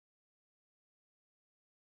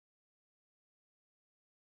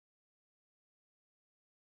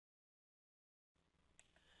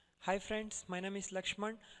Hi friends, my name is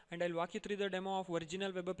Lakshman and I'll walk you through the demo of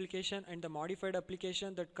original web application and the modified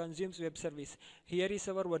application that consumes web service. Here is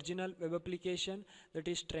our original web application, that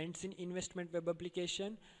is Trends in Investment web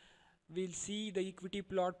application. We'll see the equity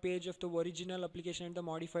plot page of the original application and the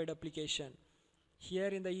modified application. Here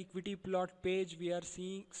in the equity plot page we are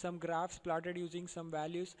seeing some graphs plotted using some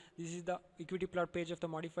values. This is the equity plot page of the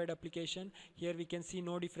modified application. Here we can see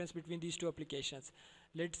no difference between these two applications.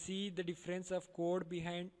 Let's see the difference of code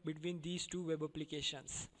between these two web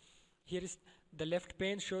applications. Here is the left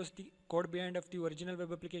pane shows the code behind of the original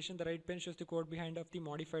web application, the right pane shows the code behind of the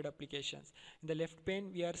modified applications. In the left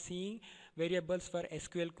pane we are seeing variables for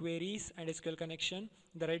SQL queries and SQL connection.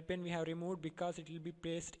 In the right pane we have removed because it will be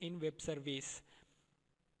placed in web service.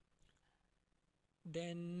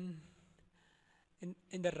 Then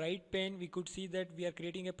in the right pane we could see that we are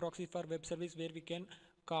creating a proxy for web service where we can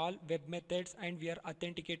call web methods and we are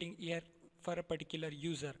authenticating here for a particular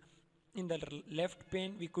user. In the left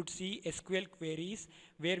pane we could see SQL queries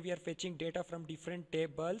where we are fetching data from different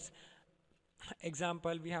tables.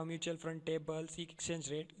 Example, we have mutual fund table, seek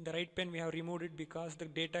exchange rate. In the right pane we have removed it because the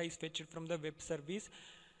data is fetched from the web service.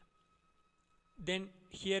 Then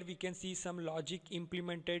here we can see some logic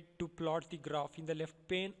implemented to plot the graph. In the left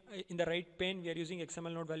pane, in the right pane we are using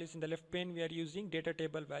XML node values. In the left pane we are using data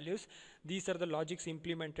table values. These are the logics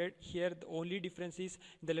implemented. Here the only difference is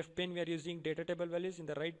in the left pane we are using data table values. In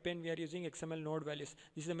the right pane we are using XML node values.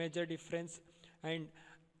 This is a major difference and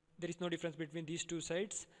there is no difference between these two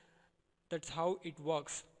sides. That's how it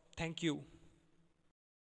works. Thank you.